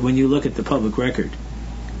that when you look at the public record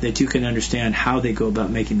that you can understand how they go about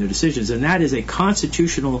making their decisions. And that is a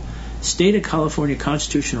state of California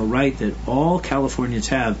constitutional right that all Californians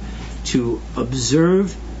have to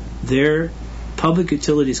observe their public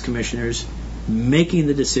utilities commissioners making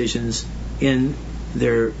the decisions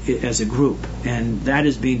as a group. And that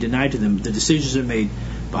is being denied to them. The decisions are made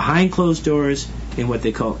behind closed doors in what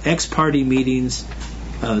they call ex-party meetings.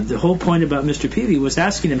 The whole point about Mr. Peevey was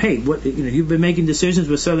asking him, hey, you've been making decisions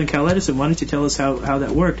with Southern Cal Edison. Why don't you tell us how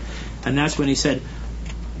that worked? And that's when he said,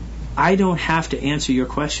 I don't have to answer your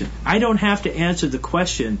question. I don't have to answer the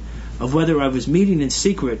question of whether I was meeting in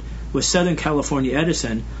secret with Southern California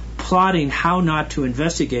Edison, plotting how not to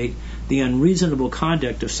investigate the unreasonable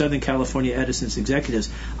conduct of Southern California Edison's executives.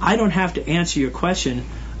 I don't have to answer your question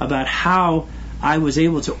about how I was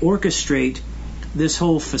able to orchestrate this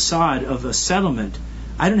whole facade of a settlement.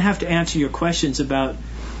 I don't have to answer your questions about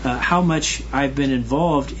how much I've been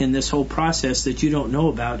involved in this whole process that you don't know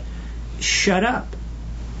about. Shut up.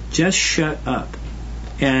 Just shut up.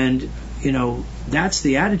 And, that's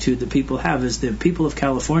the attitude that people have, is the people of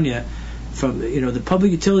California, from, the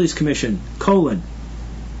Public Utilities Commission,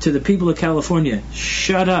 to the people of California,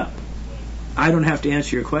 shut up. I don't have to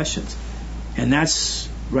answer your questions. And that's,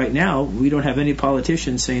 right now, we don't have any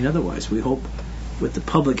politicians saying otherwise. We hope with the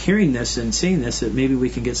public hearing this and seeing this that maybe we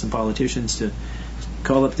can get some politicians to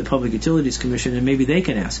call up the Public Utilities Commission and maybe they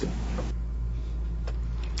can ask them.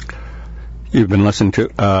 You've been listening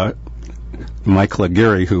to Michael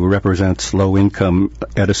Aguirre, who represents low-income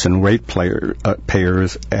Edison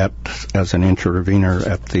ratepayers as an intervener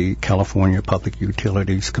at the California Public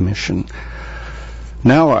Utilities Commission.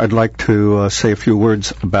 Now I'd like to say a few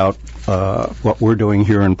words about what we're doing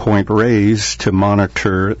here in Point Reyes to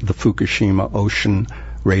monitor the Fukushima ocean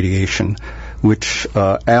radiation, which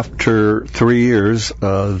after 3 years,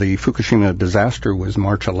 the Fukushima disaster was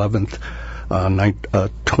March 11th,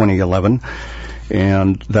 2011,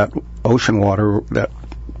 and that ocean water, that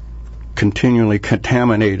continually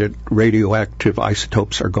contaminated radioactive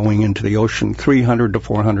isotopes are going into the ocean, 300 to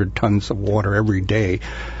 400 tons of water every day.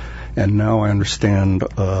 and now I understand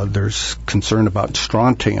there's concern about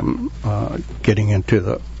strontium getting into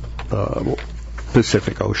the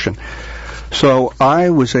Pacific Ocean. So I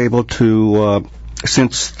was able to,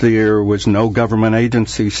 since there was no government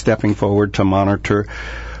agency stepping forward to monitor,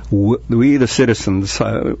 we, the citizens,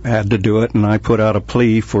 had to do it, and I put out a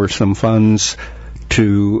plea for some funds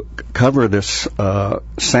to cover this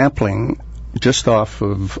sampling just off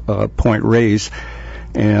of Point Reyes.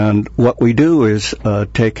 And what we do is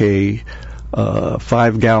take a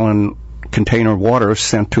 5-gallon container of water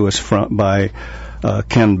sent to us by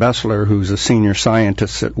Ken Buesseler, who's a senior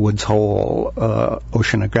scientist at Woods Hole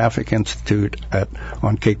Oceanographic Institute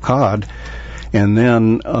on Cape Cod. And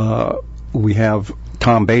then we have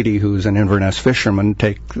Tom Beatty, who's an Inverness fisherman,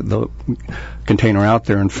 take the container out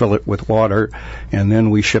there and fill it with water, and then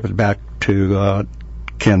we ship it back to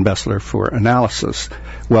Ken Buesseler for analysis.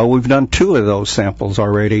 Well, we've done 2 of those samples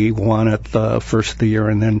already, one at the first of the year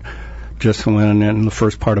and then just one in the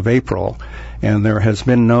first part of April. And there has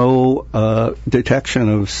been no detection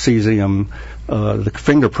of cesium, the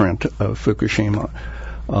fingerprint of Fukushima,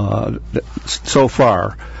 so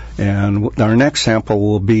far. And our next sample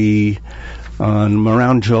will be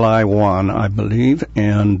around July 1, I believe,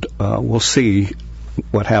 and we'll see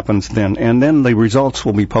what happens then. And then the results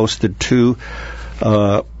will be posted to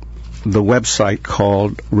the website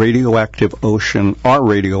called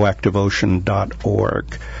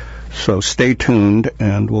ourradioactiveocean.org. So stay tuned,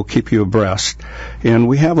 and we'll keep you abreast. And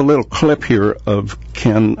we have a little clip here of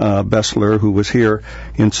Ken Buesseler, who was here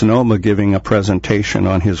in Sonoma giving a presentation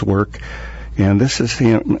on his work. And this is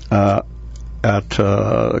him at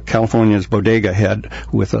California's Bodega Head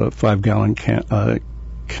with a 5-gallon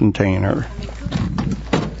container.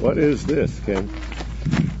 What is this, Ken?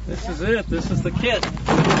 This is it. This is the kit.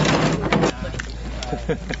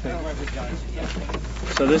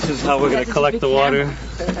 So this is how we're going to collect the water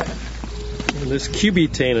in this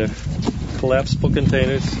cubetainer, collapsible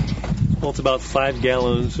containers. Holds about 5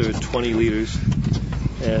 gallons or 20 liters.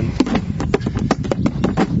 And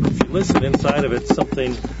if you listen inside of it,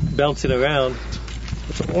 something bouncing around.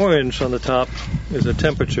 It's orange on the top is a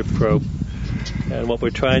temperature probe. And what we're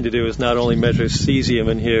trying to do is not only measure cesium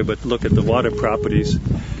in here, but look at the water properties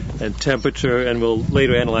and temperature, and we'll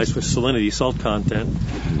later analyze for salinity, salt content,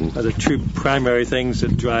 are the two primary things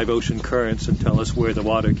that drive ocean currents and tell us where the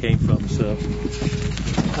water came from. So, a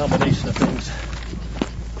combination of things.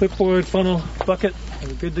 Clipboard, funnel, bucket,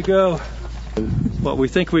 we're good to go. What we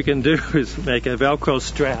think we can do is make a Velcro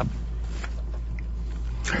strap.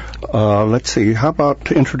 Let's see. How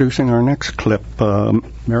about introducing our next clip,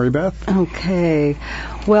 Mary Beth? Okay.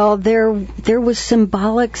 Well, there was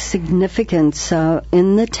symbolic significance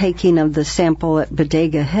in the taking of the sample at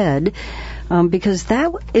Bodega Head, because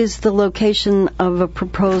that is the location of a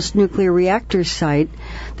proposed nuclear reactor site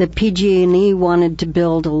that PG&E wanted to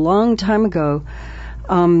build a long time ago.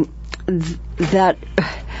 That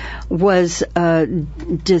was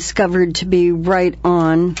discovered to be right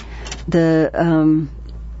on the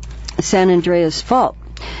San Andreas Fault.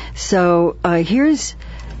 So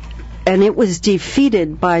and it was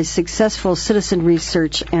defeated by successful citizen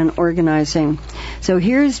research and organizing. So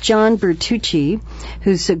here's John Bertuchi,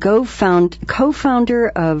 who's a co-founder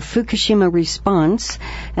of Fukushima Response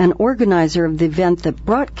and organizer of the event that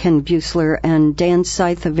brought Ken Buesseler and Dan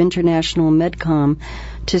Seith of International Medcom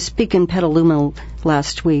to speak in Petaluma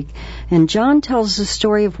last week. And John tells the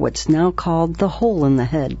story of what's now called the hole in the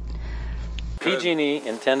head. PG&E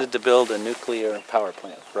intended to build a nuclear power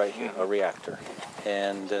plant right here, a reactor.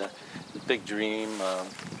 And the big dream,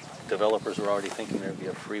 developers were already thinking there would be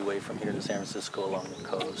a freeway from here to San Francisco along the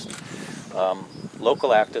coast.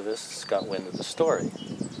 Local activists got wind of the story.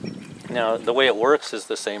 Now, the way it works is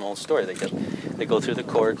the same old story. They go through the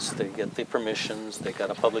courts, they get the permissions, they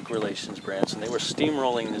got a public relations branch, and they were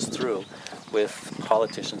steamrolling this through with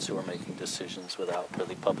politicians who were making decisions without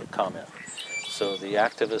really public comment. So the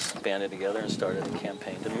activists banded together and started a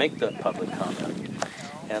campaign to make the public comment.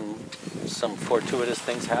 And some fortuitous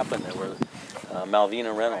things happened. There were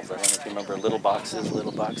Malvina Reynolds, I don't know if you remember Little Boxes.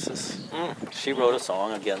 She wrote a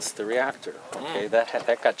song against the reactor. Okay,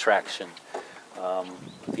 that got traction.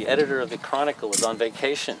 The editor of the Chronicle was on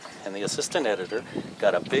vacation, and the assistant editor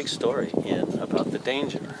got a big story in about the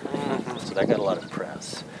danger. So that got a lot of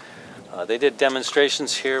press. They did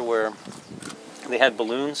demonstrations here where they had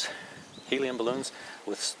balloons, helium balloons,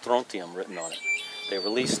 with strontium written on it. They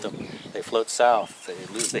released them. They float south. They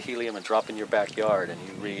lose the helium and drop in your backyard, and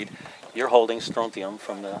you read, "You're holding strontium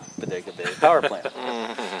from the Bodega Bay power plant."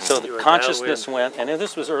 So the consciousness went, and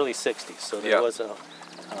this was early 60s, so there was a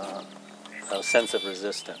sense of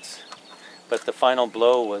resistance. But the final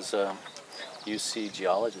blow was UC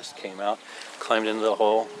geologist came out, climbed into the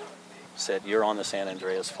hole, said, "You're on the San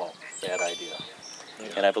Andreas Fault. Bad idea." Yeah.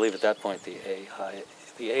 And I believe at that point the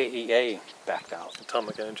AEA backed out.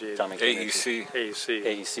 Atomic Energy.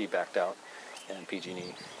 AEC backed out, and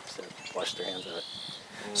PG&E said, "Wash their hands of it."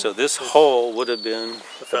 So this hole would have been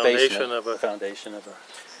the foundation of a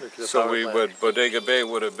nuclear power plant. Bodega Bay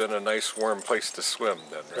would have been a nice warm place to swim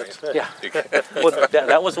then, right? That's right. Yeah. Well,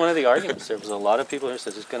 that was one of the arguments. There was a lot of people who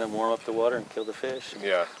said it's going to warm up the water and kill the fish. And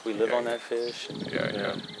we live on that fish.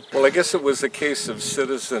 And, Well, I guess it was a case of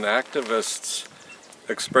citizen activists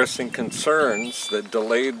expressing concerns that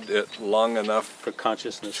delayed it long enough for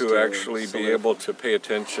consciousness to actually be able to pay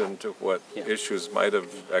attention to what issues might have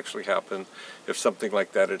actually happened. If something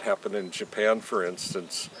like that had happened in Japan, for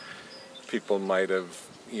instance, people might have,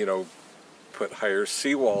 put higher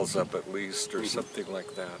seawalls up at least or something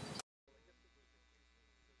like that.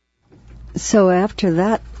 So after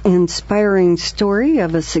that inspiring story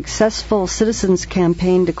of a successful citizens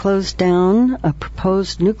campaign to close down a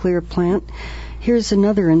proposed nuclear plant, here's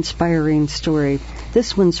another inspiring story.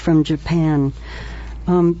 This one's from Japan.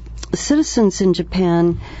 Citizens in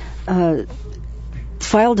Japan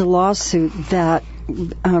filed a lawsuit that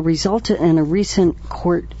resulted in a recent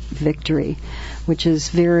court victory, which is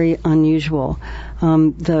very unusual.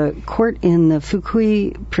 The court in the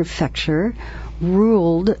Fukui prefecture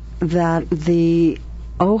ruled that the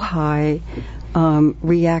Ohai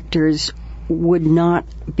reactors would not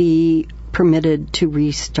be permitted to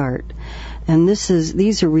restart. And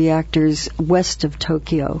these are reactors west of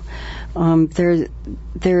Tokyo.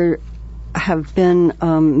 There have been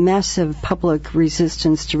massive public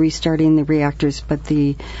resistance to restarting the reactors, but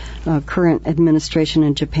the current administration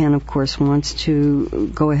in Japan, of course, wants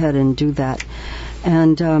to go ahead and do that.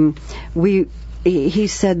 And he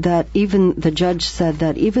said that the judge said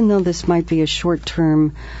that even though this might be a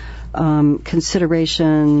short-term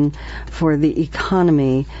consideration for the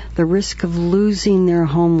economy, the risk of losing their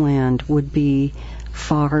homeland would be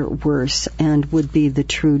far worse and would be the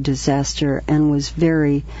true disaster, and was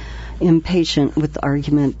very impatient with the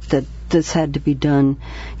argument that this had to be done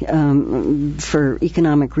for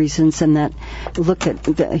economic reasons, and that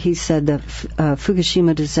he said the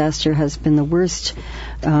Fukushima disaster has been the worst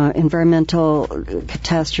environmental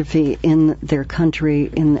catastrophe in their country,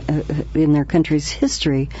 in their country's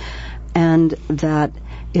history, and that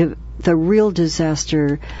the real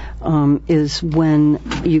disaster is when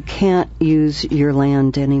you can't use your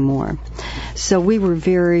land anymore. So we were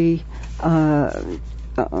very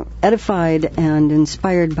edified and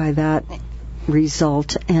inspired by that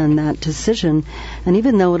result and that decision. And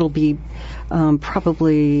even though it'll be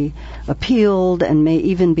probably appealed and may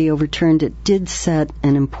even be overturned, it did set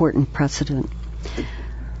an important precedent.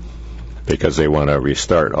 Because they want to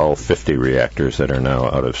restart all 50 reactors that are now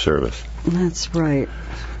out of service. That's right.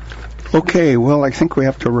 Okay, well, I think we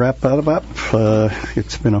have to wrap that up.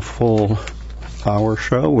 It's been a full hour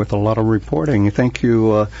show with a lot of reporting. Thank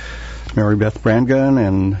you, Mary Beth Brangan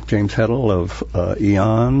and James Heddle of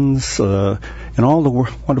EONs, and all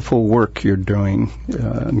the wonderful work you're doing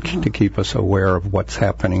to keep us aware of what's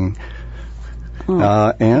happening.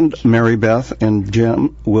 And Mary Beth and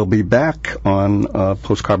Jim will be back on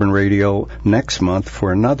Post Carbon Radio next month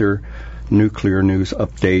for another nuclear news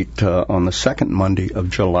update on the second Monday of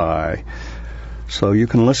July. So you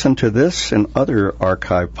can listen to this and other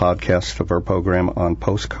archive podcasts of our program on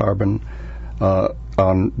Post Carbon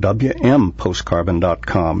on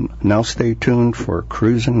WMPostcarbon.com. Now stay tuned for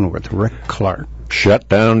Cruising with Rick Clark. Shut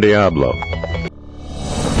down Diablo.